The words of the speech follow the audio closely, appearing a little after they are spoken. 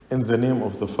In the name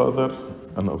of the Father,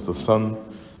 and of the Son,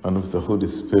 and of the Holy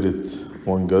Spirit,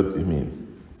 one God,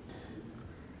 Amen.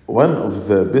 One of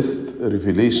the best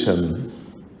revelation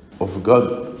of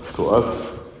God to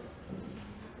us,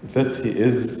 that He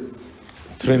is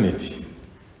Trinity,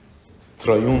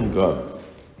 Triune God.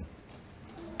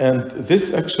 And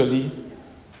this actually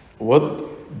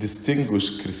what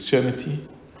distinguishes Christianity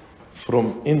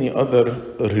from any other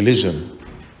religion.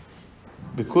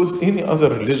 Because any other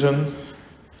religion,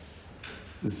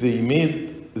 they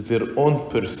made their own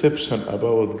perception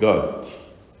about God.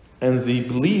 And they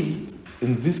believed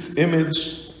in this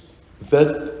image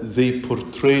that they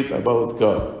portrayed about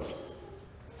God.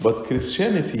 But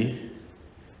Christianity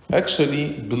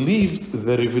actually believed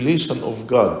the revelation of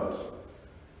God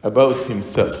about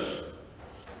Himself.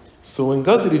 So when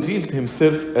God revealed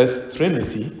Himself as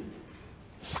Trinity,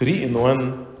 3 in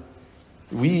 1,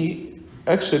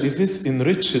 this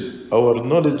enriched our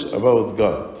knowledge about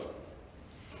God.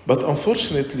 But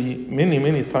unfortunately,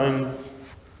 many times,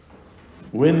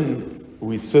 when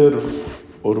we serve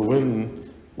or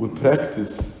when we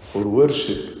practice or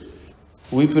worship,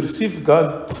 we perceive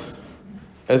God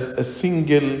as a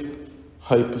single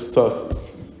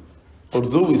hypostasis.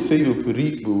 Although we say we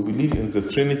believe in the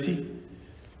Trinity,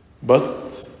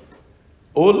 but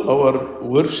all our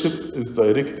worship is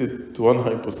directed to one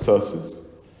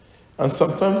hypostasis. And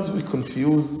sometimes we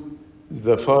confuse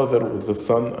the Father with the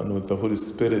Son and with the Holy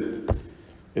Spirit,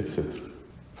 etc.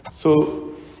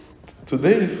 So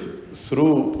today,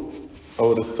 through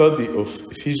our study of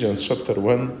Ephesians chapter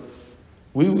 1,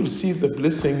 we will see the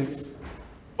blessings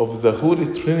of the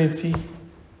Holy Trinity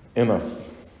in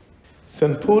us.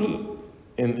 St. Paul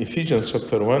in Ephesians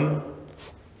chapter 1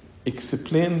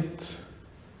 explained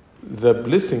the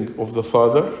blessing of the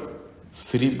Father,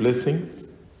 3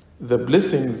 blessings, the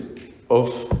blessings of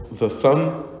the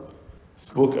Son,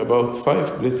 spoke about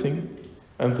 5 blessings,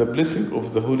 and the blessing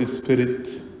of the Holy Spirit,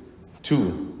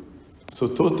 2. So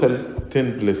total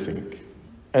 10 blessings.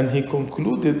 And he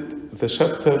concluded the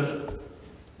chapter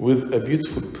with a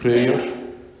beautiful prayer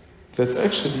that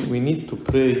actually we need to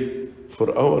pray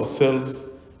for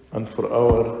ourselves and for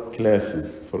our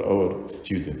classes, for our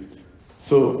students.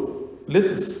 So let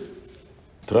us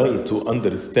try to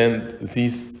understand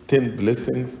these 10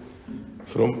 blessings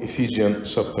from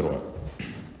Ephesians chapter 1.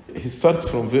 He starts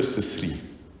from verse 3.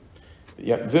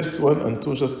 Verse 1 and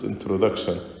 2, just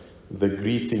introduction, the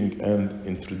greeting and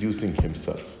introducing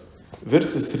himself.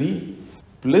 Verse 3,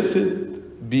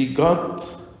 blessed be God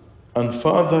and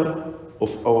Father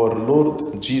of our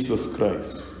Lord Jesus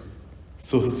Christ.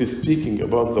 So he's speaking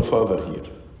about the Father here,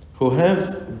 who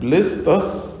has blessed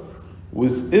us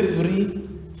with every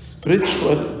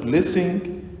spiritual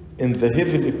blessing in the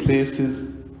heavenly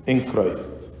places in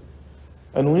Christ.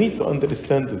 And we need to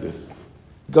understand this.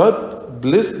 God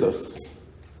blessed us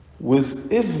with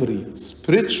every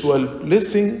spiritual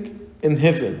blessing in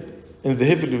heaven, in the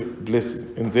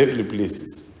heavenly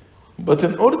places. But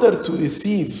in order to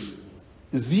receive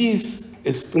these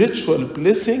spiritual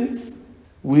blessings,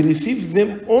 we receive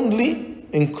them only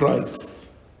in Christ.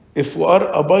 If we are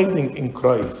abiding in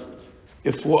Christ,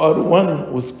 if we are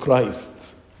one with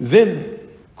Christ, then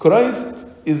Christ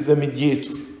is the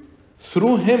mediator.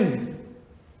 Through Him,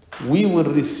 we will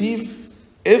receive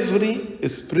every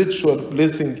spiritual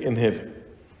blessing in heaven.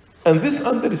 And this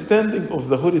understanding of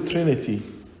the Holy Trinity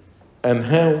and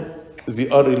how they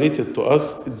are related to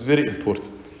us is very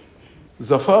important.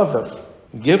 The Father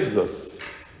gives us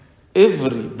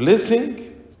every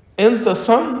blessing in the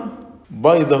Son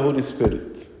by the Holy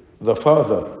Spirit. The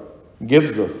Father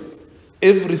gives us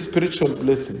every spiritual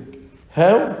blessing.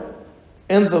 How?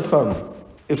 In the Son.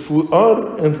 If we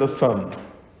are in the Son,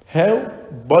 how?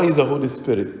 By the Holy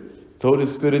Spirit. The Holy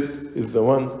Spirit is the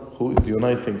one who is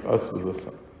uniting us with the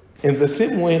Son. In the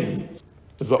same way,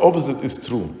 the opposite is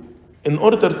true. In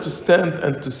order to stand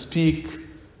and to speak,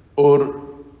 or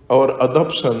our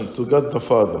adoption to God the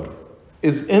Father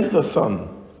is in the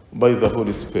Son by the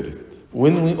Holy Spirit.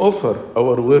 When we offer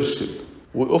our worship,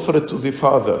 we offer it to the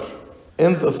Father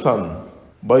and the Son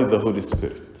by the Holy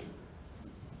Spirit.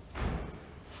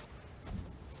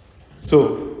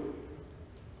 So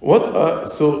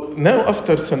now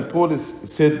after St. Paul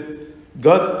said,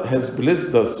 God has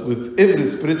blessed us with every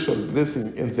spiritual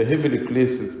blessing in the heavenly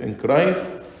places in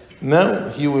Christ, now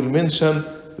he will mention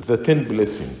the 10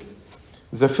 blessings.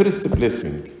 The first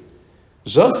blessing,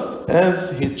 just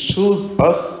as he chose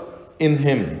us in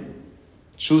him,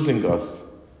 choosing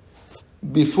us,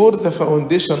 before the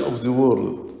foundation of the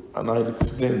world, and I'll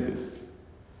explain this,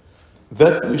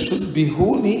 that we should be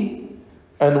holy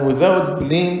and without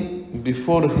blame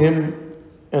before him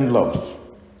in love.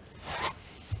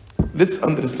 Let's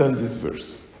understand this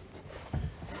verse.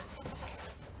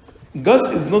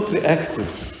 God is not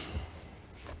reactive.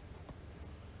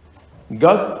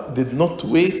 God did not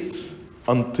wait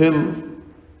until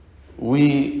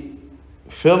we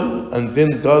fell and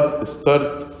then God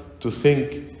started to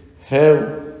think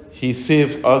how He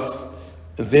saved us.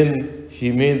 Then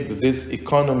He made this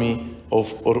economy of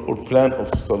or plan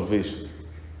of salvation.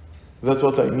 That's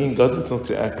what I mean. God is not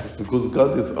reactive because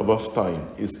God is above time,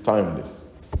 is timeless.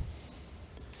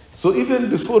 So even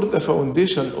before the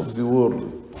foundation of the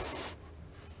world,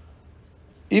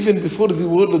 even before the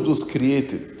world was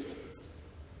created,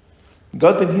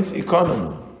 God in His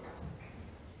economy,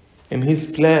 in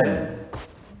His plan,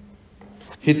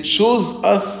 He chose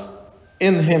us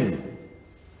in Him.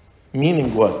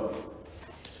 Meaning what?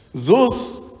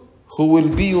 Those who will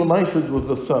be united with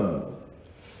the Son,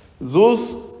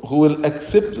 those who will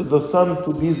accept the Son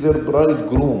to be their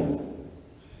bridegroom,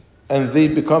 and they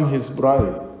become His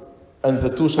bride, and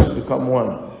the two shall become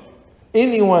one.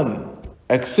 Anyone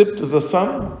accept the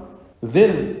Son,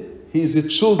 then he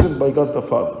is chosen by God the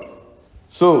Father.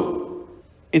 So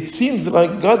it seems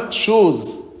like God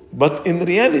chose, but in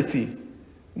reality,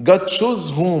 God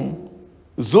chose whom?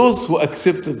 Those who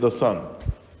accepted the Son.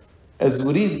 As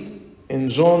we read in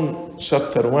John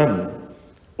chapter 1,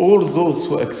 all those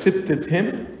who accepted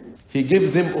Him, He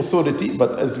gives them authority,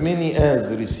 but as many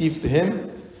as received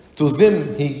Him, to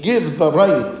them He gave the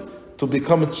right to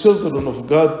become children of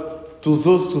God, to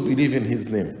those who believe in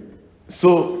His name.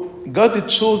 So God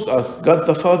chose us, God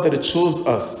the Father chose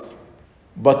us,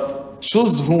 but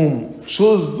chose whom?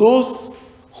 Chose those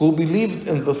who believed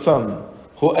in the Son,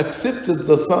 who accepted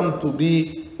the Son to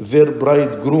be their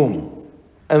bridegroom.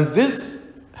 And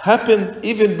this happened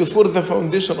even before the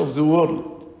foundation of the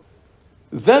world.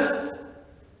 That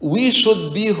we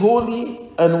should be holy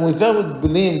and without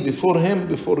blame before Him,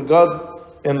 before God,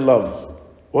 in love.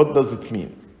 What does it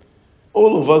mean?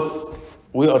 All of us,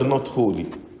 we are not holy.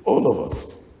 All of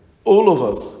us. All of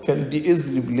us can be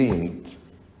easily blamed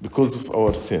because of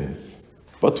our sins.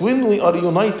 But when we are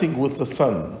uniting with the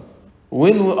Son,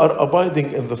 when we are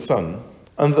abiding in the Son,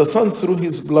 and the Son through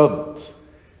His blood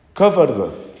covers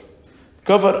us,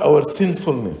 cover our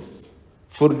sinfulness,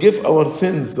 forgive our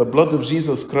sins, the blood of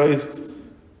Jesus Christ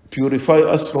purify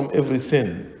us from every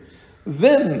sin,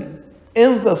 then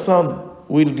in the Son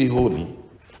we'll be holy.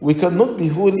 We cannot be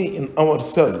holy in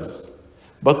ourselves,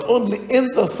 but only in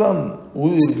the Son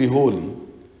we will be holy.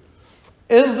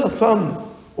 In the Son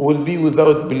will be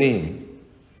without blame.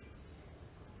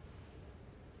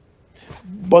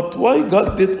 But why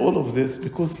God did all of this?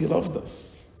 Because He loved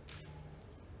us.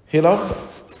 He loved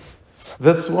us.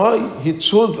 That's why He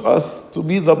chose us to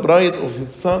be the bride of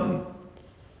His Son.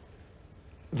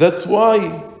 That's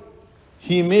why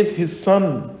He made His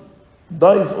Son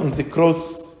dies on the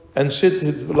cross and shed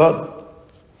His blood.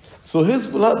 So His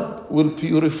blood will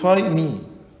purify me.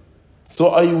 So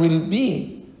I will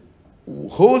be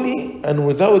holy and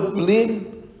without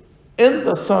blame in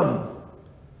the Son,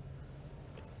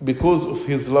 because of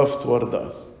His love toward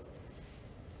us.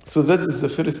 So that is the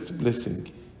first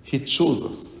blessing. He chose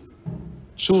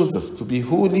us to be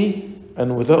holy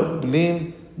and without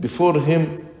blame before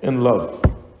Him in love.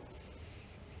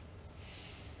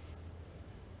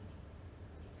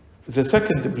 The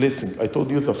second blessing, I told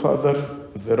you the Father,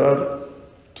 there are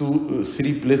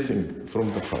three blessings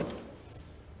from the Father.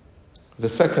 The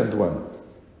second one,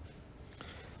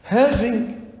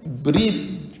 having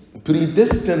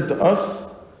predestined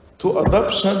us to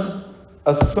adoption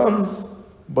as sons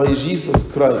by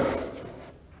Jesus Christ,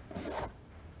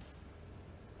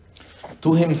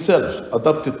 to Himself,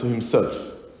 adopted to Himself,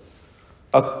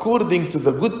 according to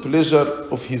the good pleasure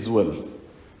of His will.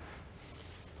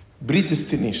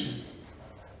 Predestination.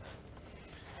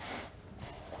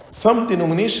 Some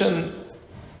denominations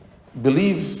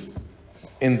believe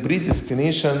in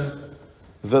predestination,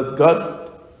 that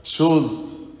God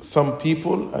chose some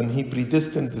people and He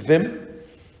predestined them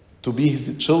to be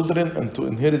His children and to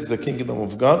inherit the kingdom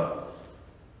of God.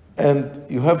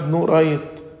 And you have no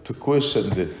right to question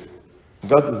this.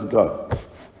 God is God.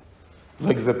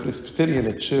 Like the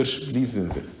Presbyterian Church believes in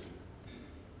this.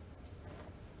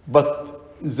 But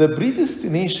the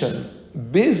predestination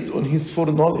based on His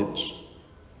foreknowledge.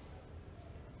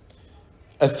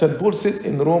 As St. Paul said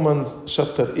in Romans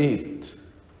chapter 8,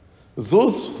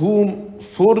 those whom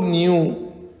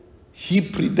foreknew, He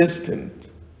predestined.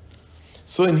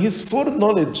 So in His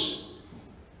foreknowledge,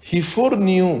 He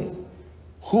foreknew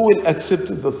who will accept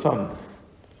the Son,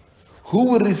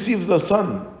 who will receive the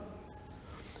Son.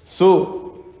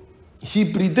 So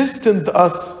He predestined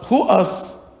us. Who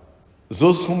us?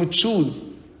 Those whom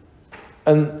choose.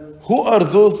 And who are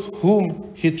those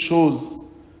whom he chose?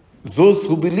 Those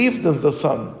who believed in the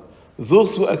Son,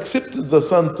 those who accepted the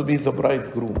Son to be the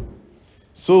bridegroom.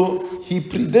 So he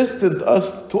predestined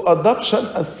us to adoption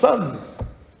as sons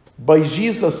by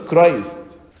Jesus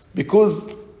Christ,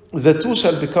 because the two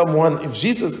shall become one. If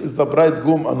Jesus is the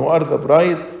bridegroom and we are the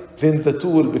bride, then the two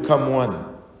will become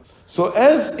one. So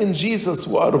as in Jesus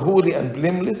we are holy and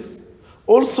blameless,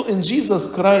 also in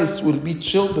Jesus Christ will be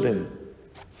children,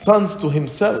 sons to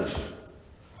himself.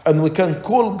 And we can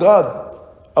call God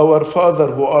our Father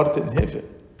who art in heaven.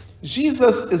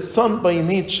 Jesus is son by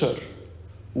nature.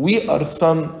 We are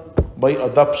son by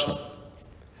adoption.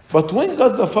 But when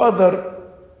God the Father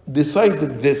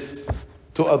decided this,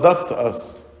 to adopt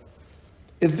us,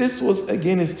 if this was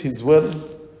against his will,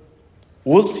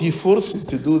 was he forced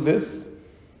to do this?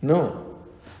 No.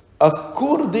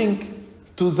 According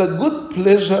to the good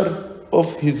pleasure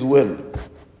of his will.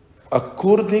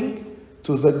 According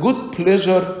to the good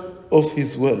pleasure of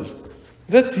his will.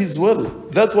 That's his will.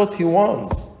 That's what he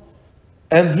wants.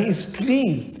 And he is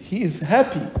pleased. He is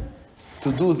happy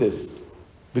to do this.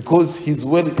 Because his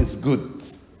will is good.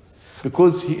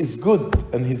 Because he is good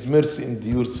and his mercy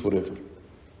endures forever.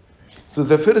 So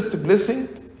the first blessing,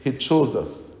 he chose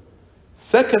us.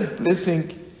 Second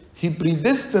blessing, he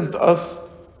predestined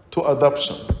us to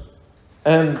adoption.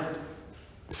 And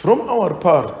from our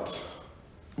part,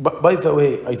 by the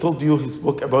way, I told you he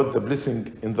spoke about the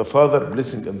blessing in the Father,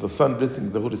 blessing in the Son, blessing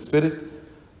in the Holy Spirit.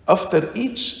 After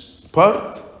each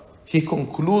part,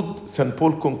 St.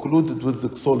 Paul concluded with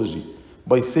doxology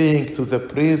by saying to the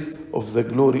praise of the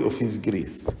glory of his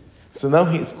grace. So now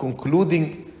he is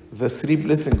concluding the three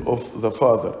blessings of the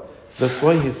Father. That's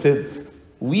why he said,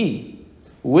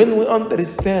 when we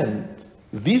understand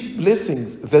these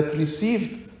blessings that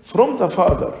received from the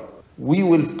Father, we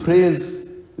will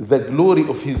praise the glory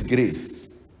of his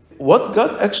grace. What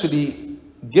God actually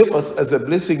gave us as a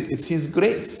blessing is his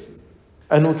grace.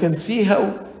 And we can see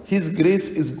how his grace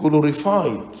is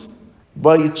glorified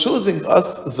by choosing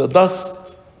us, the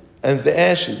dust and the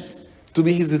ashes, to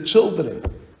be his children.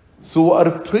 So we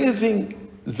are praising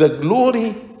the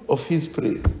glory of his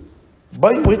praise,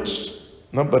 by which,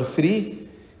 number 3,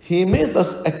 he made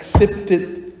us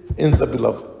accepted in the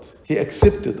beloved. He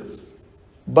accepted us.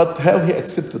 But how he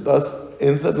accepted us?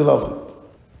 In the beloved,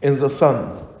 in the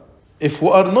Son. If we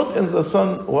are not in the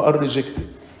Son, we are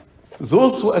rejected.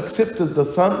 Those who accepted the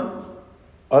Son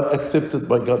are accepted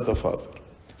by God the Father.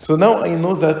 So now I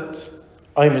know that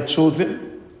I am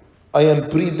chosen, I am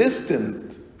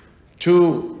predestined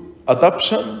to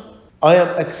adoption, I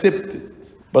am accepted.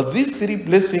 But these three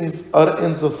blessings are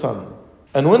in the Son.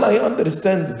 And when I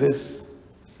understand this,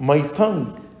 my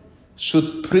tongue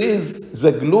should praise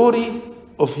the glory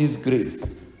of his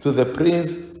grace, to the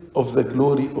praise of the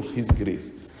glory of his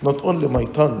grace. Not only my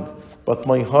tongue, but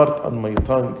my heart and my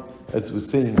tongue, as we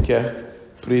say in Kah,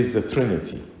 praise the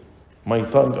Trinity. My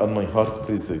tongue and my heart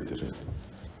praise the Trinity.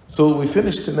 So we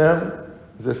finished now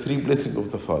the three blessings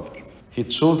of the Father. He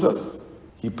chose us,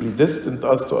 he predestined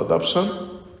us to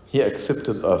adoption, he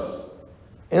accepted us.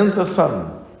 In the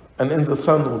Son, and in the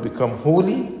Son we become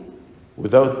holy,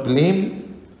 without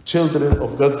blame, children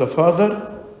of God the Father,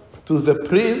 to the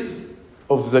praise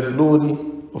of the glory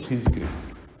of his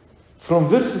grace. From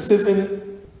verse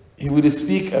 7, he will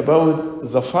speak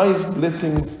about the 5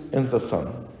 blessings in the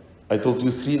Son. I told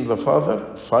you 3 in the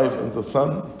Father, 5 in the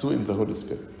Son, 2 in the Holy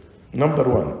Spirit. Number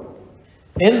 1,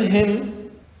 in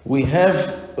him we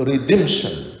have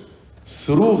redemption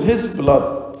through his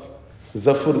blood,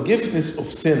 the forgiveness of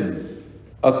sins,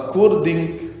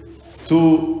 according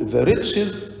to the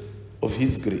riches of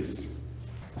his grace.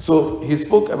 So he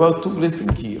spoke about 2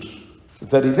 blessings here,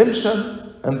 the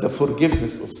redemption and the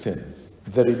forgiveness of sins.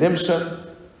 The redemption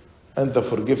and the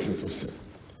forgiveness of sin.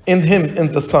 In him,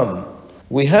 in the Son,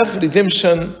 we have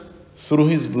redemption through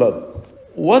his blood.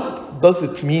 What does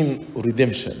it mean,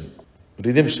 redemption?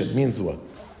 Redemption means what?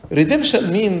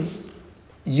 Redemption means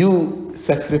you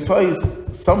sacrifice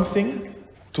something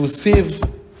to save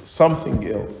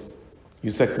something else.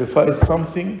 You sacrifice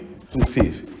something to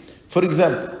save. For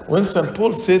example, when St.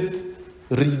 Paul said,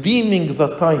 redeeming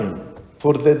the time,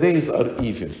 for the days are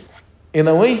evil. In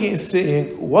a way, he is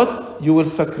saying what you will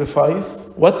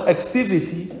sacrifice, what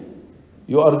activity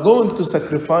you are going to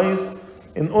sacrifice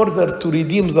in order to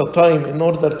redeem the time, in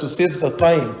order to save the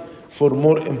time for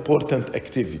more important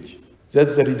activity.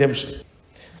 That's the redemption.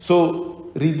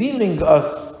 So, redeeming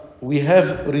us, we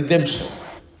have redemption.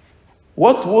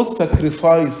 What was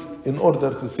sacrificed in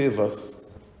order to save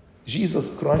us?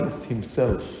 Jesus Christ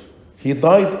himself. He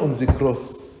died on the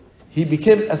cross. He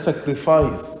became a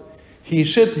sacrifice. He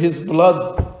shed his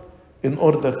blood in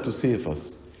order to save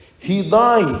us. He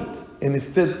died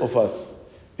instead of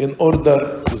us in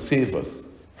order to save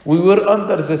us. We were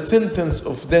under the sentence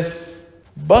of death,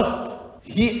 but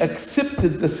He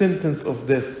accepted the sentence of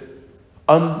death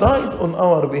and died on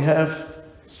our behalf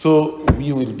so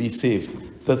we will be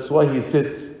saved. That's why He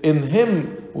said, in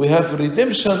Him we have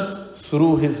redemption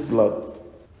through His blood.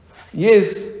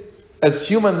 Yes, as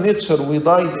human nature we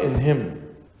died in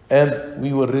Him and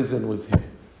we were risen with Him.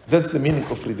 That's the meaning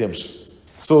of redemption.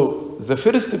 So the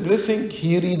first blessing,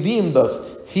 He redeemed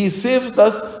us. He saved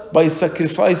us by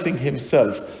sacrificing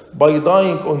Himself, by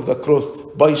dying on the cross,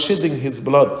 by shedding His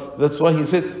blood. That's why He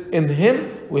said, in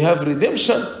Him we have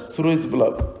redemption through His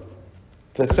blood.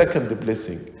 The second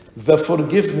blessing, the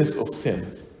forgiveness of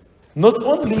sins. Not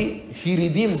only He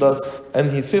redeemed us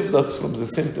and He saved us from the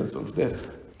sentence of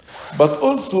death, but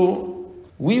also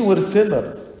we were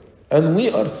sinners and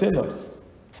we are sinners.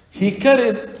 He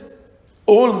carried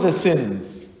all the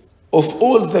sins of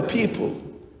all the people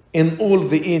in all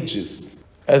the ages.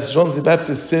 As John the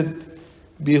Baptist said,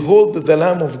 behold the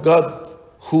Lamb of God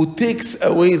who takes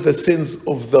away the sins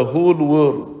of the whole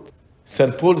world.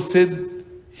 St. Paul said,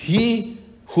 He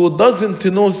who doesn't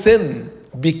know sin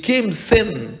became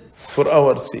sin for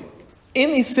our sake.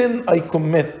 Any sin I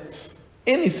commit,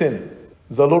 any sin,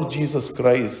 the Lord Jesus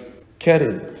Christ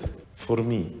carried for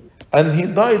me. And He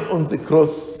died on the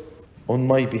cross on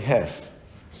my behalf.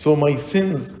 So my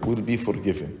sins will be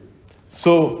forgiven.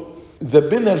 So the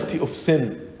penalty of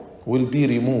sin will be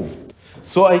removed.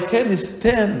 So I can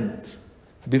stand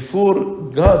before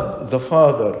God the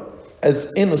Father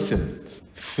as innocent,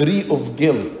 free of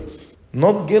guilt,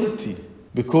 not guilty,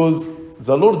 because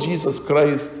the Lord Jesus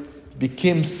Christ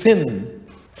became sin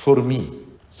for me.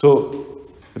 So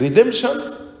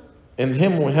redemption, in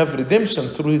Him we have redemption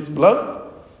through His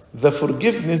blood, the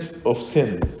forgiveness of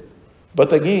sins.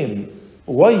 But again,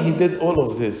 why He did all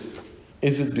of this?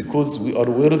 Is it because we are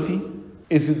worthy?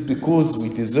 Is it because we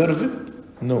deserve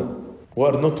it? No, we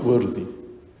are not worthy.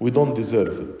 We don't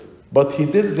deserve it. But He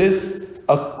did this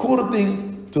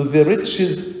according to the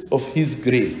riches of His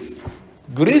grace.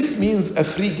 Grace means a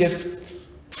free gift.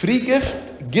 Free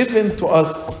gift given to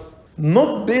us,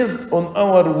 not based on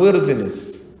our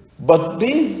worthiness, but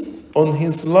based on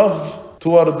His love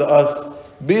toward us,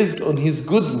 based on His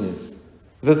goodness.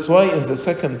 That's why in the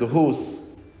second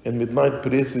host, in Midnight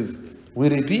Praises, we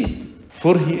repeat,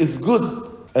 for He is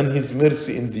good and His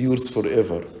mercy endures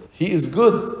forever. He is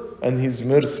good and His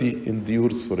mercy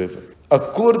endures forever.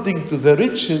 According to the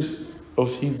riches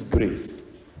of His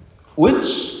grace,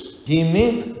 which He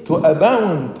made to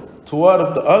abound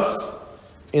toward us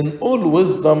in all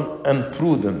wisdom and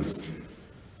prudence.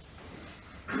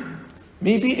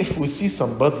 Maybe if we see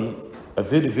somebody, a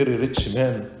very, very rich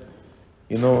man,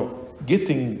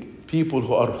 getting people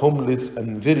who are homeless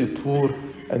and very poor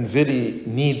and very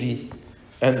needy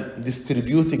and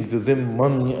distributing to them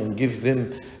money and give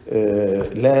them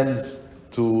lands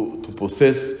to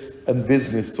possess and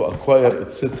business to acquire,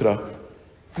 etc.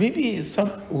 Maybe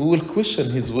we will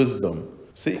question his wisdom.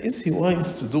 Say, is he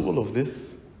wise to do all of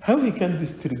this? How he can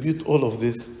distribute all of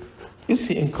this? Is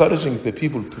he encouraging the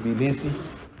people to be lazy?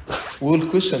 We will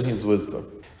question his wisdom.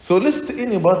 So lest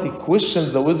anybody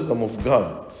question the wisdom of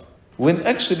God, when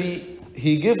actually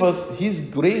He gave us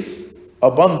His grace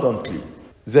abundantly,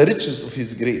 the riches of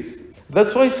His grace.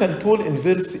 That's why St. Paul in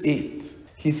verse 8,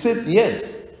 he said,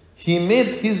 yes, He made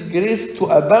His grace to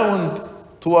abound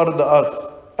toward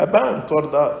us,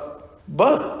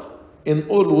 but in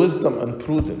all wisdom and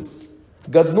prudence.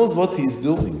 God knows what He is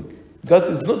doing. God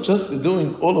is not just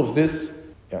doing all of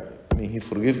this, may He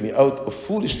forgive me, out of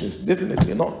foolishness,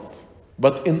 definitely not.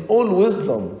 But in all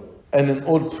wisdom and in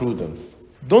all prudence.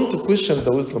 Don't question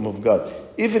the wisdom of God,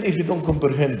 even if you don't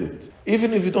comprehend it,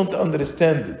 even if you don't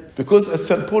understand it. Because as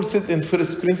St. Paul said in 1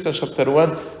 Corinthians chapter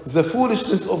 1, the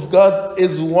foolishness of God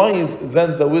is wise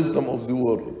than the wisdom of the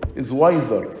world, is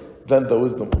wiser than the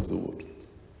wisdom of the world.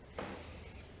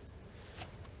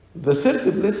 The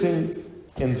third blessing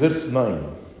in verse 9,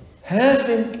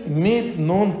 having made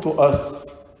known to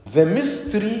us the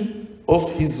mystery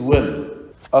of His will,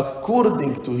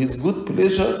 according to His good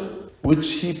pleasure,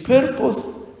 which He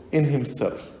purposed in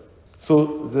Himself.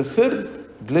 So the third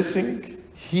blessing,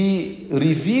 He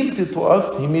revealed it to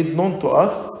us, He made known to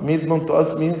us. Made known to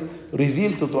us means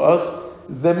revealed to us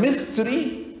the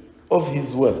mystery of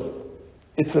His will.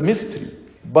 It's a mystery,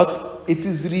 but it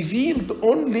is revealed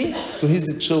only to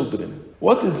His children.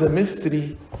 What is the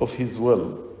mystery of His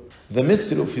will? The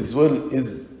mystery of His will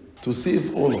is to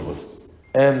save all of us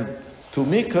and to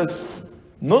make us,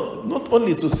 not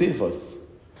only to save us,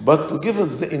 but to give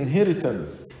us the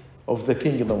inheritance of the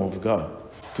kingdom of God,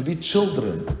 to be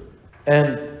children.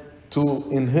 And to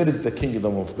inherit the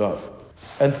kingdom of God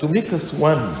and to make us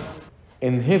one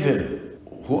in heaven.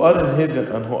 Who are in heaven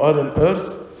and who are on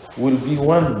earth will be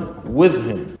one with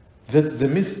him. That's the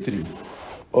mystery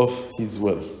of his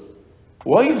will.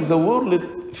 While the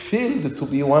world failed to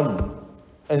be one,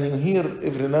 and you hear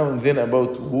every now and then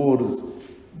about wars,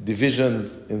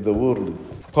 divisions in the world,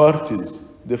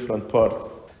 parties, different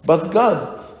parties. But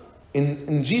God,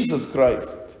 in Jesus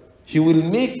Christ, he will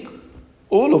make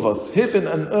all of us, heaven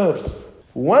and earth,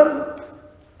 one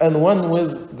and one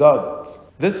with God.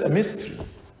 That's a mystery.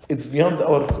 It's beyond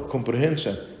our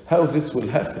comprehension how this will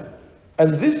happen.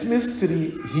 And this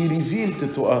mystery he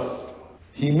revealed to us.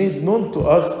 He made known to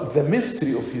us the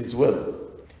mystery of his will.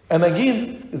 And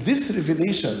again, this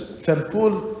revelation, St.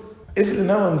 Paul, every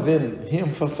now and then, he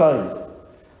emphasized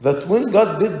that when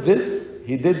God did this,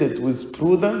 he did it with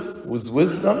prudence, with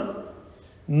wisdom,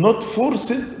 not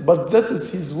forced, but that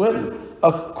is his will,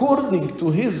 according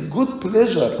to his good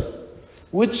pleasure,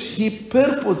 which he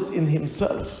purposed in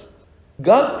himself.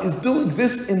 God is doing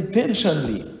this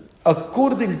intentionally,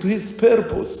 according to his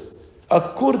purpose,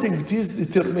 according to his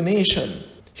determination.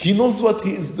 He knows what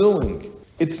he is doing.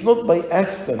 It's not by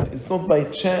accident, it's not by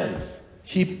chance.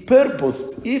 He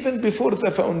purposed even before the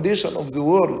foundation of the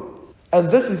world. And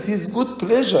that is his good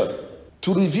pleasure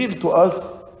to reveal to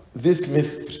us this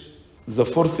mystery. The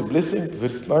fourth blessing,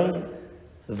 verse 9,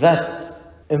 that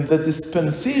in the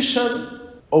dispensation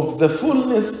of the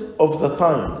fullness of the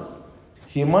times,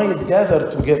 he might gather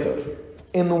together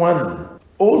in one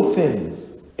all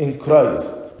things in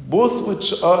Christ, both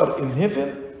which are in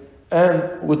heaven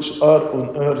and which are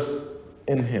on earth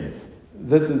in him.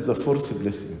 That is the fourth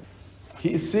blessing.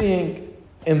 He is saying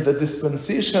in the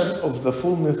dispensation of the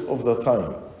fullness of the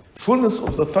time. Fullness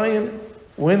of the time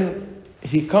when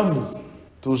he comes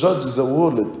to judge the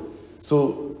world.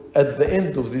 So at the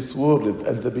end of this world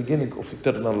and the beginning of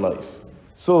eternal life.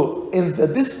 So in the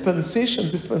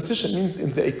dispensation means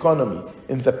in the economy,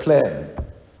 in the plan.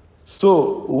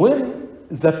 So when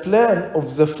the plan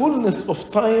of the fullness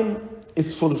of time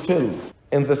is fulfilled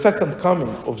in the second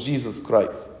coming of Jesus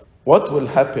Christ, what will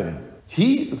happen?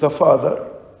 He, the Father,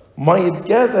 might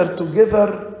gather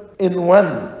together in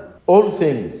one all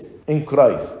things in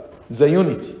Christ, the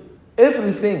unity.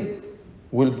 Everything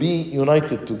will be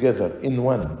united together in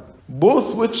one,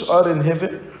 both which are in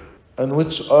heaven and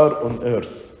which are on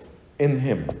earth, in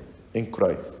him, in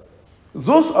Christ.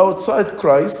 Those outside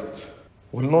Christ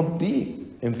will not be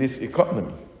in this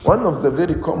economy. One of the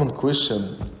very common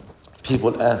questions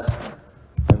people ask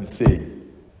and say,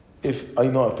 if I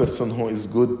know a person who is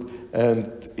good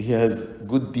and he has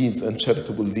good deeds and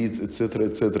charitable deeds,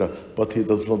 etc., but he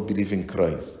does not believe in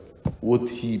Christ, would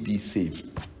he be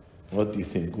saved? What do you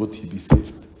think? Would he be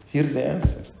saved? Hear the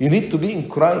answer. You need to be in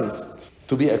Christ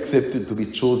to be accepted, to be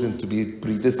chosen, to be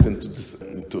predestined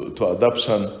to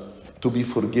adoption, to be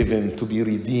forgiven, to be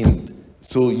redeemed.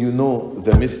 So you know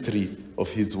the mystery of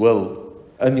his will,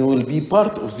 and you will be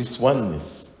part of this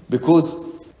oneness.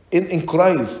 Because in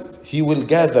Christ, he will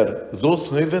gather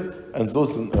those in heaven and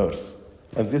those on earth.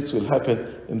 And this will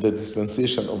happen in the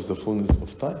dispensation of the fullness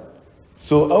of time.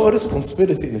 So our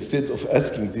responsibility, instead of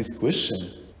asking this question,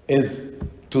 is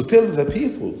to tell the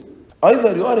people,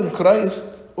 either you are in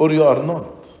Christ or you are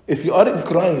not. If you are in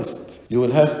Christ, you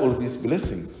will have all these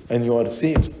blessings and you are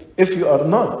saved. If you are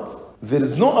not, there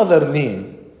is no other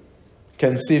name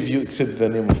can save you except the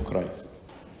name of Christ.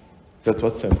 That's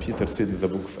what St. Peter said in the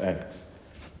book of Acts.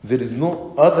 There is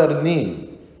no other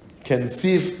name can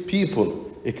save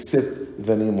people except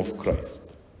the name of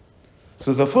Christ.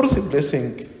 So the fourth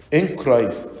blessing in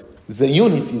Christ, the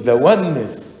unity, the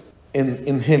oneness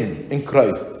in him, in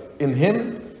Christ. In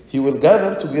him, he will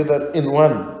gather together in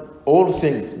one all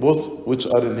things, both which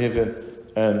are in heaven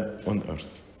and on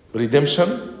earth.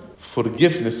 Redemption,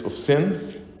 forgiveness of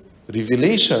sins,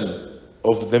 revelation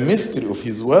of the mystery of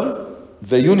his will,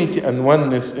 the unity and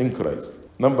oneness in Christ.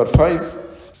 Number 5,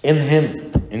 in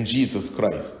him, in Jesus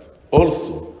Christ.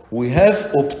 Also, we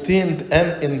have obtained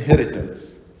an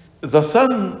inheritance. The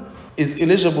Son is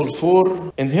eligible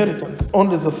for inheritance,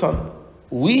 only the Son.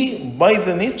 We, by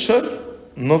the nature,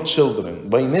 not children.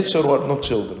 By nature, we are not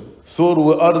children. So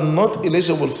we are not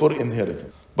eligible for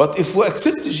inheritance. But if we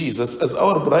accept Jesus as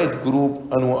our bridegroom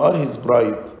and we are his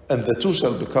bride, and the two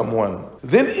shall become one,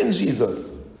 then in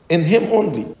Jesus, in him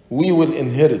only, we will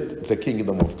inherit the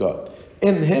kingdom of God.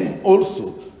 In him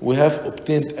also, we have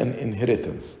obtained an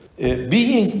inheritance.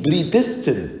 Being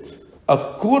predestined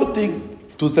according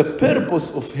to the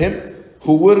purpose of him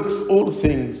who works all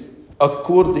things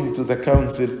according to the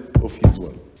counsel of his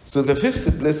will. So the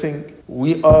fifth blessing,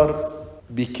 we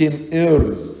became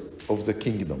heirs of the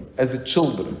kingdom as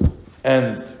children.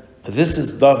 And This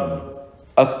is done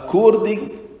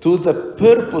according to the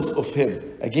purpose of Him.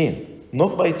 Again,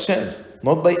 not by chance,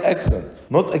 not by accident,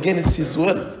 not against His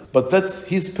will, but that's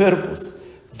His purpose.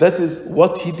 That is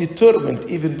what He determined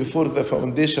even before the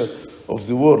foundation of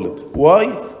the world. Why?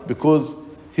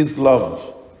 Because His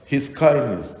love, His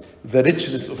kindness, the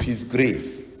richness of His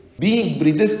grace, being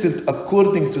predestined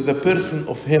according to the person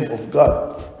of Him, of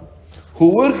God,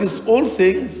 who works all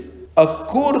things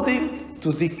according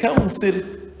to the counsel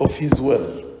of His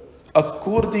will.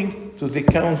 According to the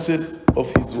counsel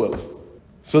of His will.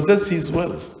 So that's His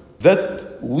will.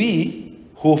 That we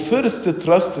who first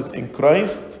trusted in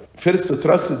Christ, first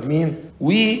trusted means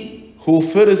we who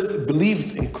first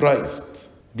believed in Christ,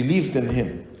 believed in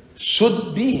Him,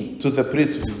 should be to the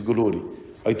praise of His glory.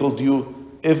 I told you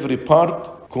every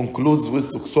part concludes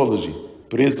with doxology,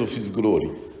 praise of His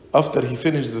glory. After He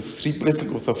finished the 3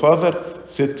 blessings of the Father,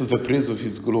 said to the praise of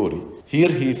His glory. Here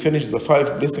He finished the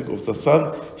 5 blessings of the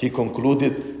Son. He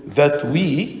concluded that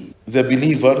we, the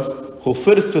believers who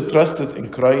first trusted in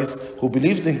Christ, who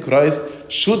believed in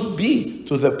Christ, should be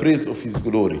to the praise of His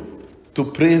glory, to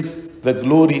praise the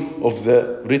glory of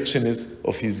the richness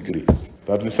of His grace.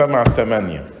 طب نسمع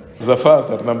الثمانية. The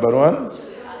Father, number 1,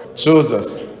 chose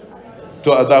us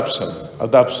to adoption.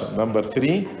 Adoption. Number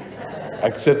 3,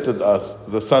 accepted us.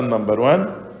 The Son, number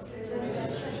 1,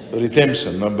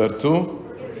 redemption. Number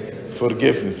 2,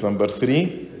 forgiveness. Number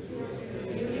 3,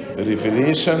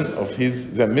 revelation of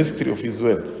the mystery of His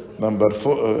will. Number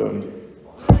 4,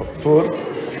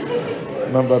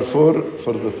 number 4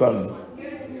 for the Son,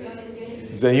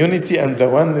 the unity and the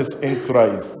oneness in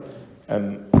Christ.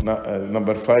 And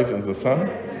number 5 in the Son,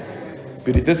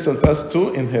 predestined us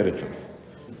to inheritance.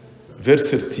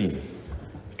 Verse 13.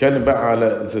 كلم بقى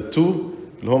على the 2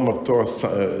 اللي هم بتوع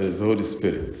the Holy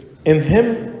Spirit. In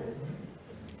Him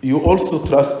you also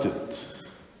trusted.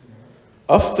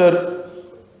 After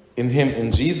in Him,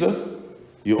 in Jesus,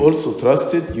 you also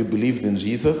trusted, you believed in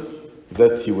Jesus,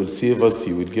 that He will save us,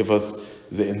 He will give us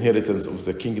the inheritance of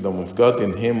the kingdom of God.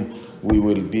 In Him we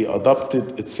will be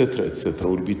adopted, etc., etc.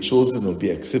 Will be chosen, will be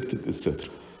accepted, etc.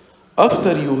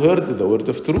 After you heard the word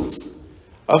of truth,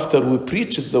 after we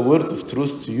preached the word of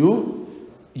truth to you,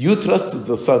 you trusted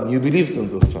the Son, you believed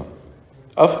in the Son.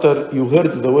 After you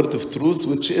heard the word of truth,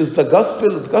 which is the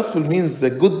gospel means the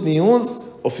good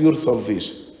news of your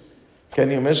salvation.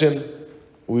 Can you imagine?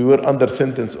 We were under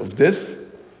sentence of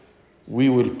death, we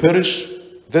will perish.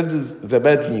 That is the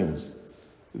bad news.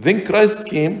 Then Christ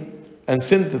came and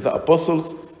sent the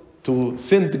apostles to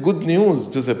send good news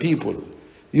to the people.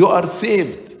 You are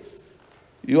saved.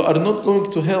 You are not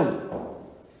going to hell.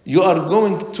 You are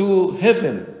going to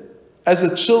heaven as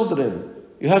a children.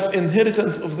 You have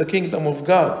inheritance of the kingdom of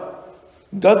God.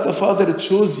 God the Father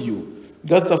chose you.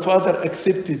 God the Father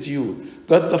accepted you.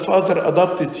 God the Father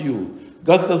adopted you.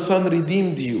 God the Son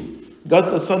redeemed you. God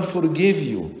the Son forgave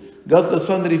you. God the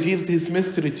Son revealed His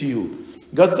mystery to you.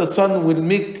 God the Son will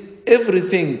make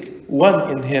everything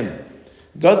one in Him.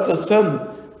 God the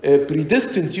Son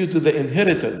predestined you to the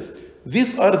inheritance.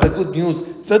 These are the good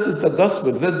news. That is the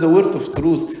gospel. That's the word of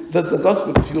truth. That's the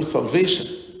gospel of your salvation.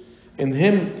 In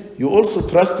Him, you also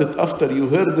trusted after you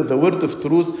heard the word of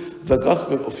truth, the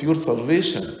gospel of your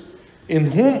salvation. In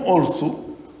whom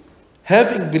also,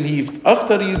 having believed,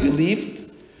 after you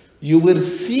believed, you were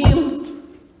sealed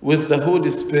with the Holy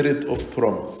Spirit of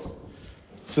promise.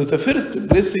 So the first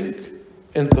blessing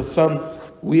in the Son,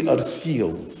 we are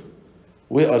sealed.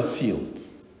 We are sealed.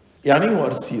 يعني we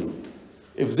are sealed.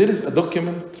 If there is a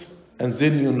document and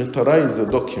then you notarize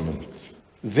the document,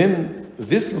 then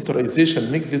this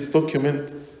notarization makes this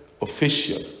document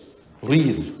official,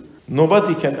 real.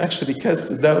 Nobody can actually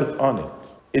cast doubt on it.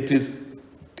 It is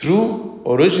true,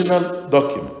 original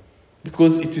document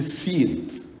because it is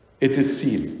sealed. It is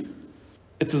sealed.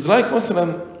 It is like,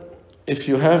 مثلا, if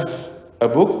you have a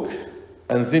book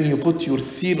and then you put your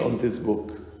seal on this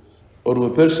book, or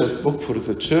we purchase a book for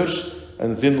the church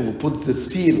and then we put the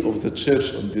seal of the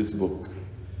church on this book.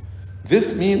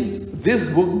 This means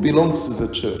this book belongs to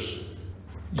the church.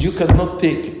 You cannot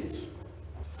take it.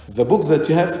 The book that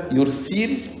you have your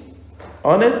seal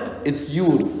on it, it's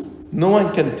yours. No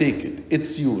one can take it.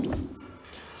 It's yours.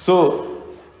 So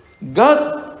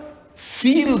God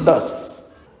sealed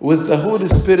us with the Holy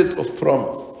Spirit of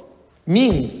promise.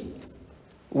 Means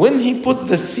when He put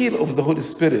the seal of the Holy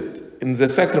Spirit in the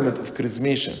sacrament of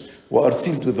chrismation, we are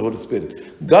sealed with the Holy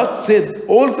Spirit. God said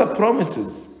all the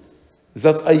promises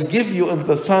that I give you in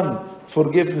the Son,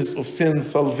 forgiveness of sins,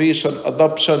 salvation,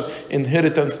 adoption,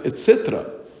 inheritance, etc.,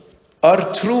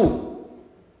 are true.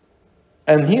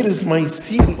 And here is my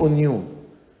seal on you.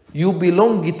 You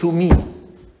belong to me.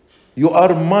 You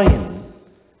are mine.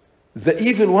 The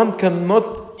evil one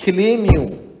cannot claim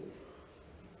you.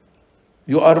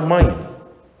 You are mine.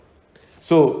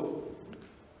 So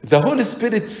the Holy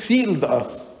Spirit sealed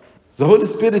us. The Holy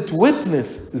Spirit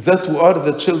witnessed that we are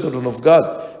the children of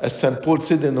God, as St. Paul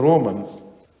said in Romans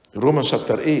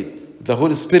chapter 8. The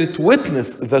Holy Spirit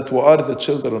witnessed that we are the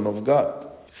children of God.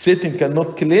 Satan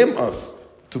cannot claim us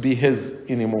to be his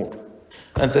anymore.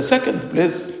 And the second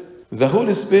place, the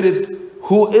Holy Spirit,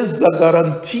 who is the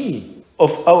guarantee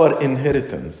of our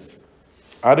inheritance.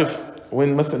 عارف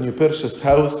when مثلا you purchase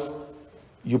house,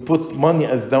 you put money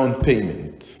as down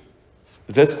payment.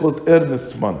 That's called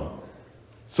earnest money.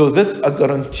 So that's a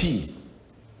guarantee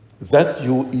that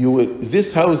you will,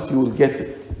 this house you will get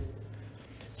it.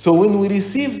 So when we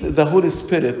received the Holy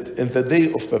Spirit in the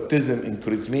day of baptism in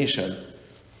Chrismation,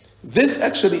 this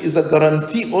actually is a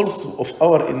guarantee also of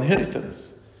our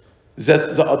inheritance,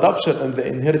 that the adoption and the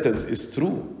inheritance is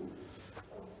true.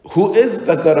 Who is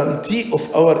the guarantee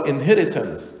of our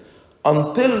inheritance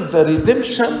until the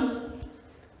redemption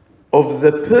of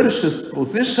the purchased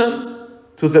possession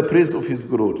to the praise of his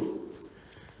glory.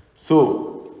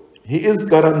 So he is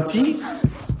guarantee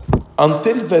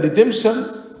until the redemption,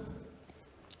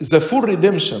 the full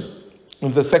redemption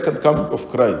in the second coming of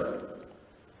Christ.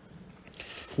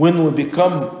 When we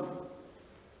become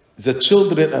the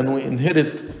children and we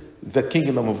inherit the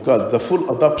kingdom of God, the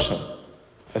full adoption.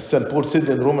 As St. Paul said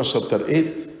in Romans chapter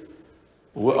 8,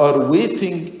 we are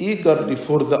waiting eagerly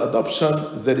for the adoption,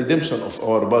 the redemption of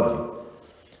our body.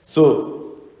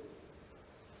 So,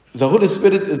 the Holy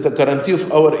Spirit is the guarantee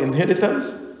of our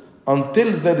inheritance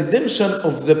until the redemption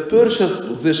of the purchased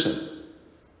possession.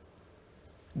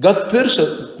 God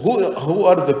purchased, who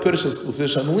are the purchased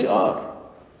possession? We are.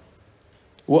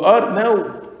 We are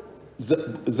now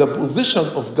the possession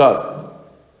of God.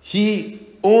 He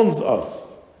owns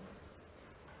us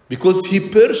because He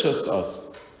purchased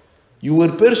us. You were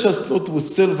purchased not with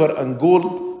silver and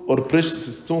gold or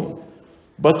precious stone,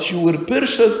 but you were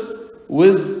purchased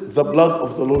with the blood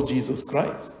of the Lord Jesus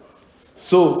Christ.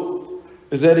 So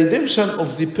the redemption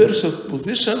of the purchased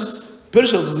possession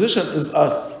is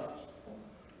us.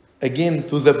 Again,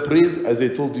 to the praise, as I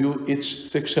told you, each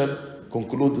section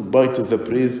concluded by to the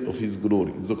praise of His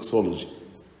glory, doxology.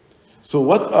 So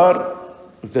what are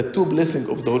the two blessings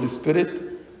of the Holy Spirit?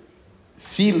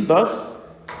 Sealed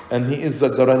us, and He is the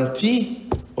guarantee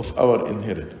of our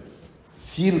inheritance.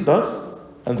 Sealed us,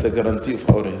 and the guarantee of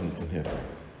our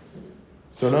inheritance.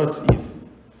 So now it's easy.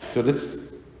 So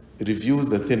let's review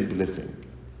the 10 blessings.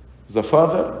 The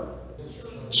Father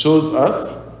chose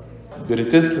us,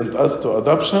 predestined us to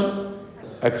adoption,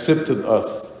 accepted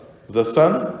us. The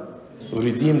Son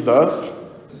redeemed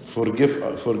us, forgive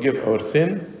our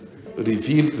sin,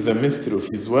 revealed the mystery of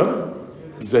His will,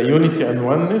 the unity and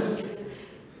oneness,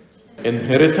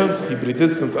 inheritance. He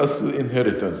predestined us to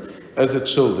inheritance as a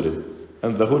children,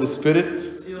 and the Holy Spirit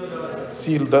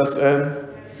sealed us, and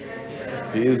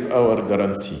He is our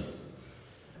guarantee.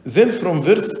 Then from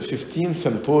verse 15,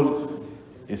 St. Paul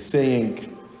is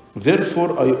saying,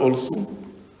 therefore I also,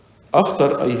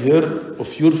 after I heard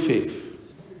of your faith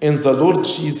in the Lord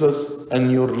Jesus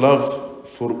and your love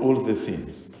for all the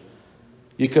saints.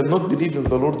 You cannot believe in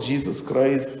the Lord Jesus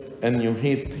Christ and you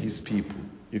hate His people.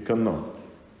 You cannot.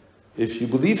 If you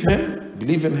believe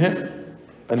in Him,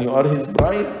 and you are His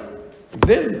bride,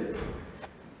 then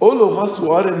all of us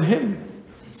who are in Him.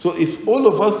 So if all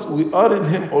of us, we are in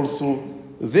Him also,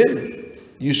 then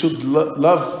you should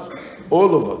love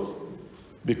all of us,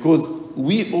 because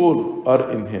we all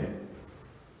are in Him.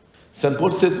 St.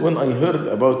 Paul said, when I heard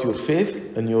about your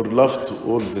faith and your love to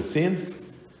all the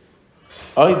saints,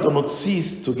 I do not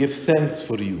cease to give thanks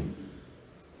for you.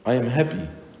 I am happy,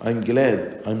 I'm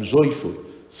glad, I'm joyful,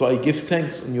 so I give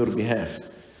thanks on your behalf,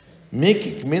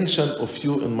 making mention of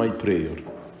you in my prayer.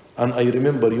 And I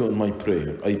remember you in my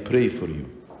prayer. I pray for you.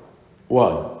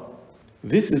 Why?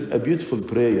 This is a beautiful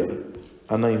prayer,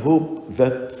 and I hope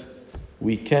that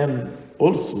we can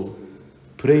also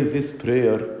pray this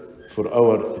prayer for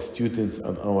our students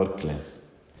and our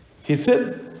class. He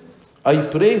said, I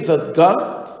pray that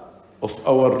God of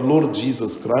our Lord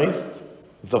Jesus Christ,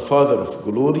 the Father of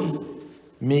glory,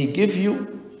 may give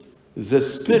you the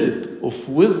spirit of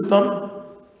wisdom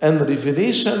and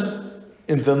revelation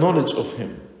in the knowledge of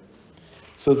Him.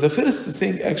 So the first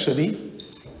thing actually,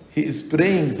 he is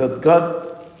praying that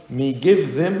God may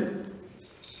give them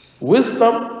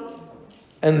wisdom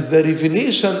and the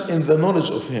revelation in the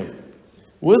knowledge of Him.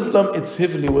 Wisdom, it's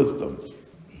heavenly wisdom,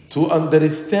 to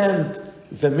understand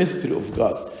the mystery of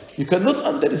God. You cannot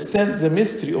understand the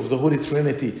mystery of the Holy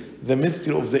Trinity, the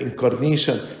mystery of the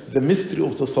Incarnation, the mystery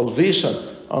of the salvation,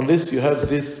 unless you have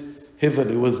this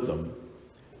heavenly wisdom.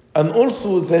 and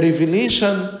also the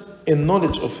revelation and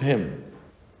knowledge of Him.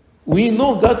 We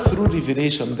know God through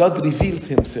revelation. God reveals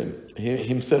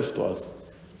Himself to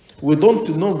us. We don't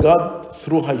know God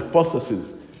through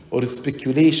hypothesis or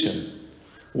speculation.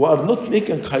 We are not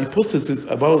making hypotheses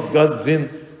about God, then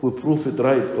we prove it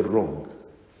right or wrong.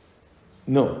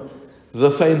 No.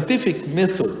 The scientific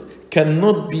method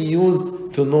cannot be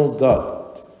used to know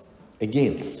God.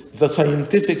 Again, the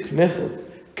scientific method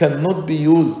cannot be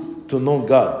used to know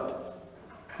God.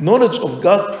 Knowledge of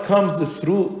God comes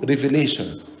through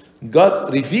revelation.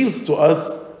 God reveals to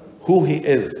us who He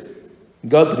is.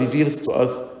 God reveals to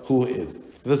us who He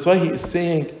is. That's why He is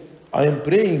saying, I am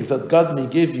praying that God may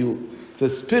give you the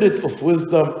spirit of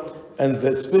wisdom and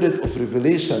the spirit of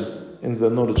revelation in the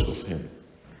knowledge of Him.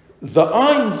 The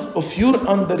eyes of your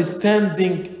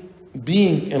understanding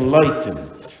being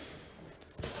enlightened.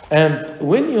 And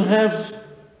when you have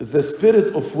the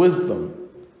spirit of wisdom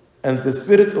and the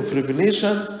spirit of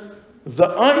revelation, the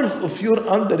eyes of your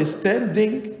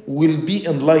understanding will be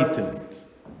enlightened.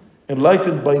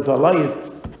 Enlightened by the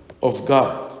light of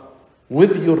God.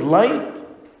 With your light,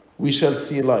 we shall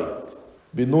see light.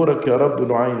 بنورك يا رب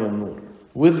نعين النور.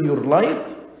 With your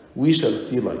light, we shall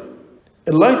see light.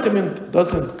 Enlightenment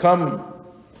doesn't come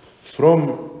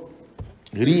from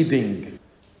reading.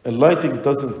 Enlightenment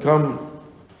doesn't come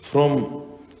from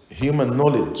human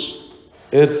knowledge,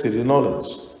 earthly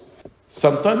knowledge.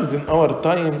 Sometimes in our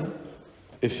time,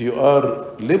 if you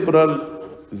are liberal,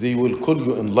 they will call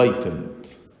you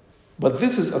enlightened. But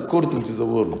this is according to the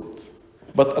world.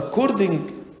 But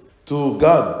according to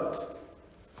God,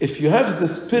 if you have the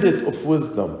spirit of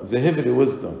wisdom, the heavenly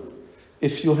wisdom,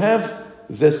 if you have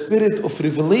the spirit of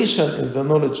revelation in the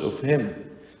knowledge of Him,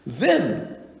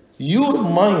 then your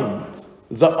mind,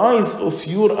 the eyes of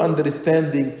your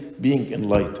understanding being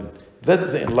enlightened.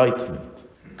 That's the enlightenment.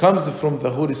 Comes from the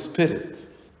Holy Spirit.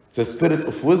 The spirit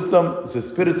of wisdom, the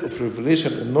spirit of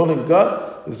revelation in knowing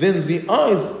God, then the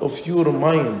eyes of your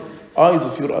mind, eyes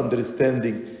of your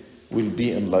understanding will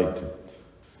be enlightened.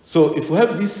 So if we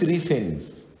have these three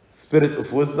things, spirit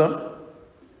of wisdom,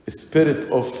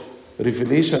 spirit of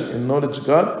revelation in knowledge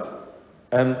God,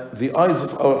 and the eyes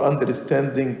of our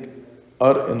understanding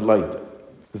are enlightened,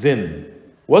 then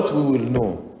what we will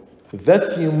know,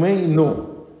 that you may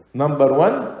know, number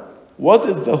one, what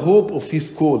is the hope of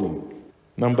His calling?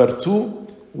 Number two,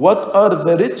 what are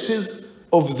the riches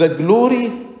of the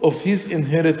glory of His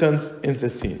inheritance in the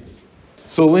saints?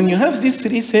 So when you have these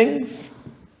three things,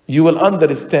 you will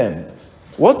understand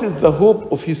what is the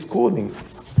hope of His calling.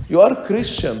 You are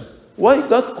Christian. Why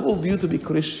God called you to be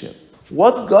Christian?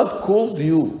 What God called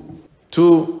you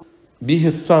to be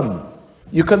His son?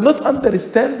 You cannot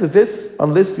understand this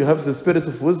unless you have the spirit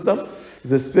of wisdom,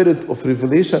 the spirit of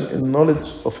revelation and knowledge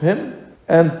of Him,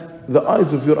 and the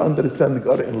eyes of your understanding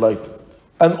are enlightened.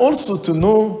 And also to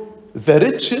know the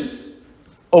riches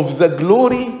of the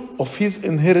glory of His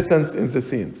inheritance in the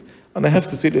saints. And I have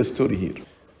to tell you a story here.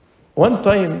 One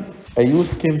time, a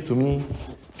youth came to me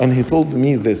and he told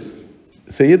me this.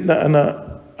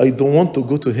 Sayyidina, I don't want to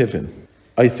go to heaven.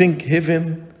 I think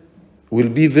heaven will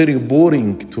be very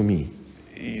boring to me.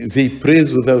 They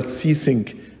praise without ceasing.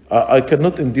 I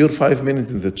cannot endure 5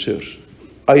 minutes in the church.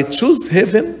 I choose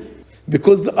heaven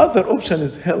because the other option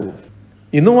is hell.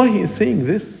 You know why he is saying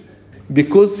this?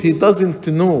 Because he doesn't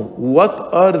know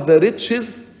what are the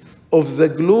riches of the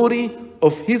glory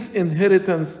of His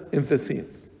inheritance in the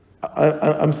saints.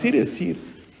 I'm serious here.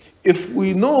 If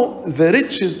we know the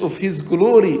riches of His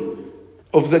glory,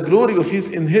 of the glory of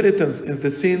His inheritance in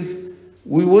the saints,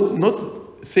 we would not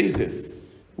say this.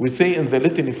 We say in the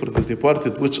litany for the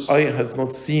departed, which eye has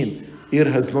not seen, ear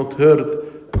has not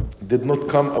heard, did not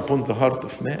come upon the heart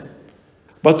of man.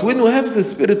 But when we have the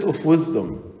spirit of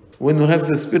wisdom, when we have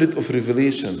the spirit of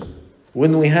revelation,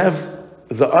 when we have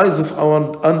the eyes of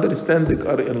our understanding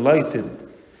are enlightened,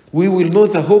 we will know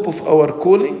the hope of our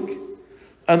calling,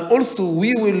 and also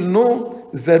we will know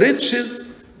the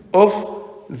riches of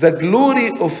the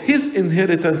glory of His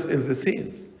inheritance in the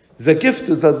saints. The gift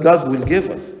that God will give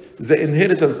us, the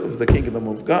inheritance of the kingdom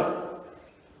of God.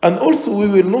 And also we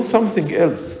will know something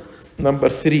else. Number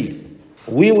three,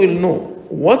 we will know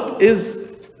what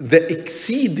is the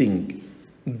exceeding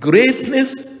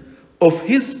greatness of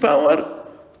His power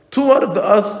toward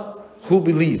us who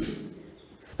believe.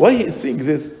 Why he is saying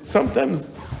this?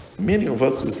 Sometimes many of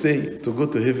us will say to go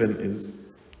to heaven is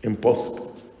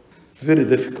impossible. It's very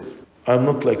difficult. I'm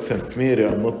not like Saint Mary,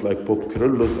 I'm not like Pope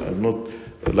Kyrillos, I'm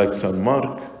not like Saint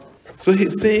Mark. So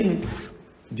he's saying,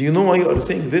 do you know why you are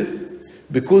saying this?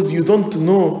 Because you don't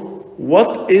know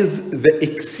what is the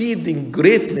exceeding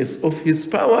greatness of His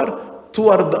power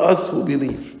toward us who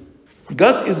believe.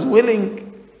 God is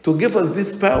willing to give us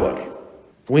this power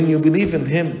when you believe in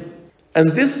Him.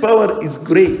 And this power is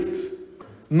great.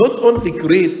 Not only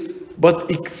great, but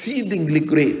exceedingly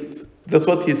great. That's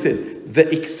what He said. The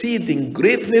exceeding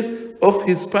greatness of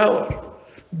His power.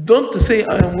 Don't say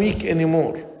I am weak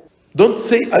anymore. Don't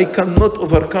say I cannot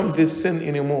overcome this sin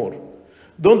anymore.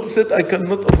 Don't say I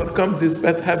cannot overcome this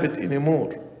bad habit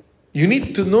anymore. You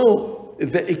need to know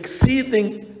the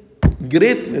exceeding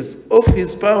greatness of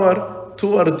His power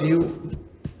toward you.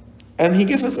 And He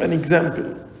gave us an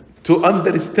example to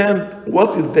understand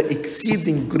what is the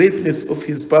exceeding greatness of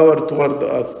His power toward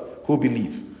us who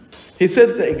believe. He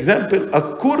said the example,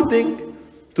 according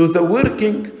to the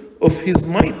working of His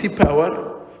mighty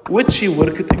power, which He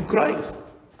worked in Christ.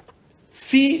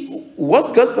 See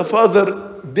what God the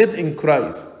Father did in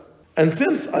Christ. And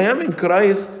since I am in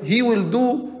Christ, He will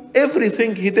do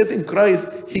everything He did in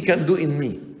Christ, He can do in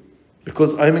me.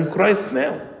 Because I am in Christ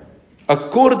now.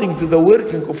 According to the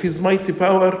working of His mighty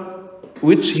power,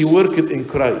 which He worked in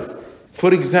Christ.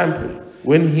 For example,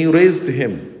 when He raised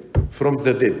Him from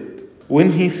the dead,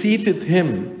 when He seated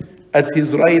Him at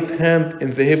His right hand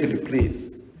in the heavenly place,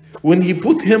 when He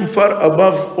put Him far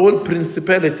above all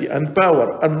principality and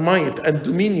power and might and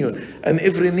dominion and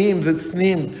every name that's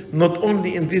named, not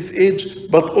only in this age,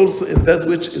 but also in that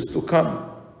which is to come.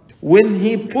 When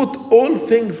He put all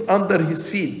things under His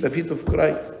feet, the feet of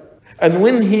Christ. And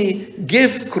when He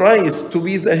gave Christ to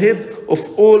be the head of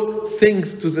all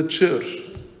things to the church.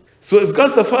 So if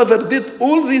God the Father did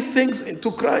all these things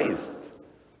to Christ,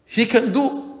 He can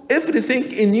do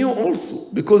everything in you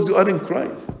also, because you are in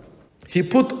Christ. He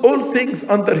put all things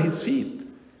under His feet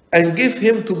and gave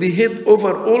Him to be head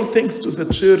over all things to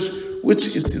the church, which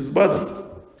is His body.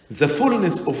 The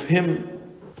fullness of Him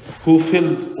who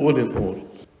fills all in all.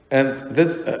 And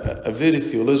that's a very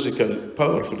theological,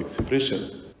 powerful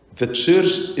expression. The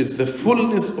church is the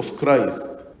fullness of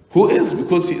Christ. Who is?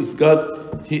 Because He is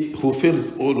God, He who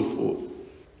fills all of all.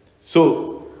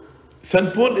 So,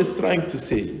 St. Paul is trying to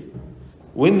say,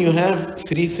 when you have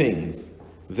three things,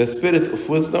 the spirit of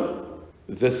wisdom,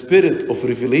 the spirit of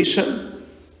revelation,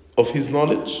 of His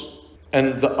knowledge,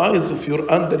 and the eyes of your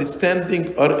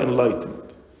understanding are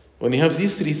enlightened. When you have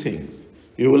these three things,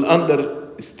 you will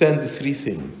understand three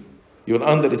things. You will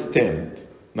understand,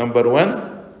 number one,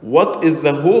 what is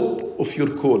the hope of your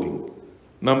calling.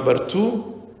 Number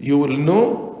two, you will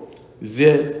know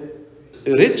the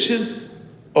riches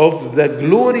of the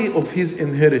glory of His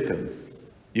inheritance.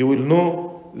 You will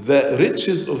know the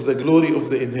riches of the glory of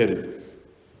the inheritance.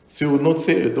 So you will not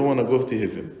say, I don't want to go to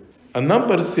heaven. And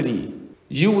number three,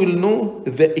 you will know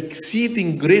the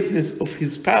exceeding greatness of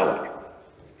His power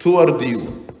toward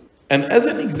you. And as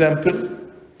an example,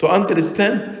 to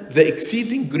understand the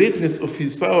exceeding greatness of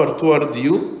His power toward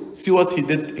you, see what He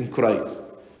did in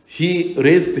Christ. He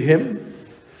raised Him,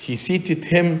 He seated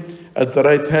Him at the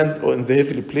right hand or in the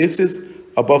heavenly places,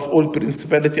 above all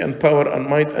principality and power and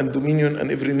might and dominion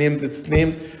and every name that's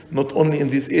named, not only in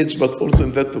this age but also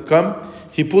in that to come.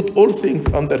 He put all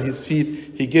things under His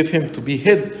feet. He gave Him to be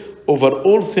head over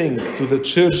all things to the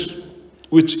church,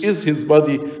 which is His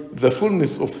body, the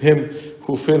fullness of Him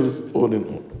who fills all in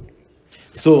all.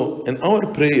 So in our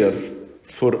prayer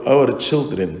for our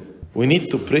children, we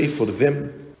need to pray for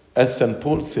them, as St.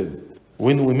 Paul said.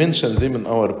 When we mention them in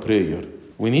our prayer,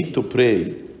 we need to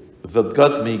pray that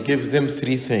God may give them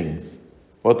three things.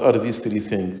 What are these three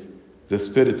things? The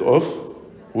spirit of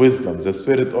wisdom, the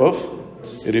spirit of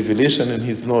revelation in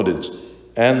His knowledge,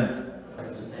 and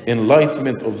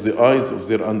enlightenment of the eyes of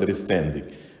their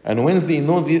understanding. And when they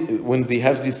know, when they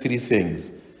have these three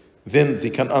things, then they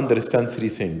can understand three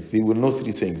things. They will know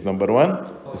three things. Number one,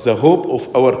 the hope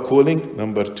of our calling.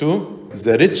 Number two,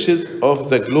 the riches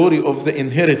of the glory of the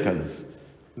inheritance,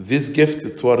 this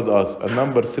gift toward us. And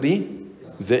number three,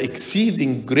 the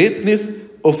exceeding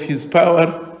greatness of His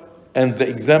power and the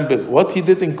example, what He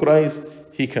did in Christ,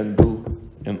 He can do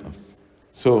in us.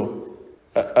 So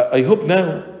I hope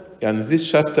now, and this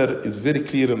chapter is very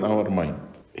clear in our mind.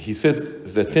 He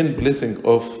said the 10 blessings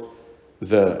of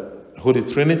the Holy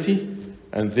Trinity,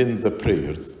 and then the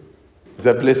prayers.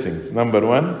 The blessings, number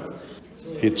one,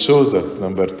 He chose us.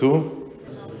 Number two,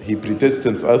 He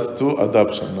predestines us to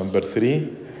adoption. Number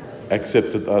three,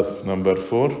 accepted us. Number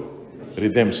four,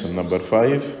 redemption. Number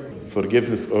five,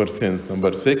 forgiveness of our sins.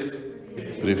 Number six,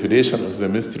 revelation of the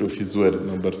mystery of His word.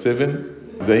 Number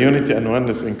seven, the unity and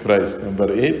oneness in Christ.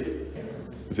 Number eight,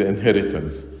 the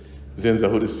inheritance. Then the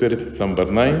Holy Spirit. Number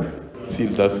nine,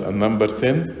 sealed us. And number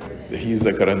 10, He is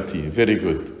a guarantee. Very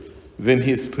good. Then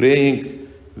He is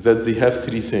praying that they have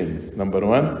three things. Number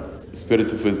one,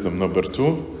 spirit of wisdom. Number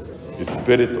two, the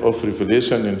spirit of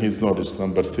revelation in His knowledge.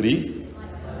 Number three,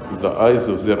 the eyes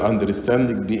of their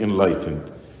understanding be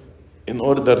enlightened, in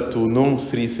order to know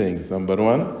three things. Number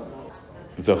one,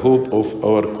 the hope of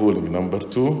our calling. Number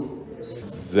two,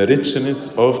 the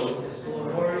richness of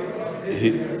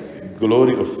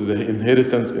glory of the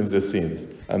inheritance in the saints.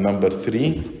 And number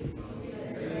three,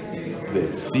 the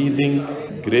exceeding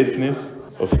greatness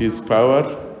of his power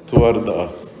toward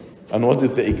us. And what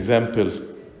is the example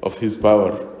of his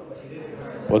power?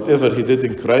 Whatever he did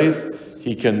in Christ,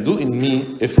 he can do in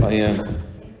me if I am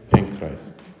in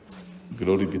Christ.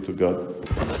 Glory be to God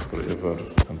forever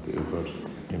and ever.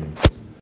 Amen.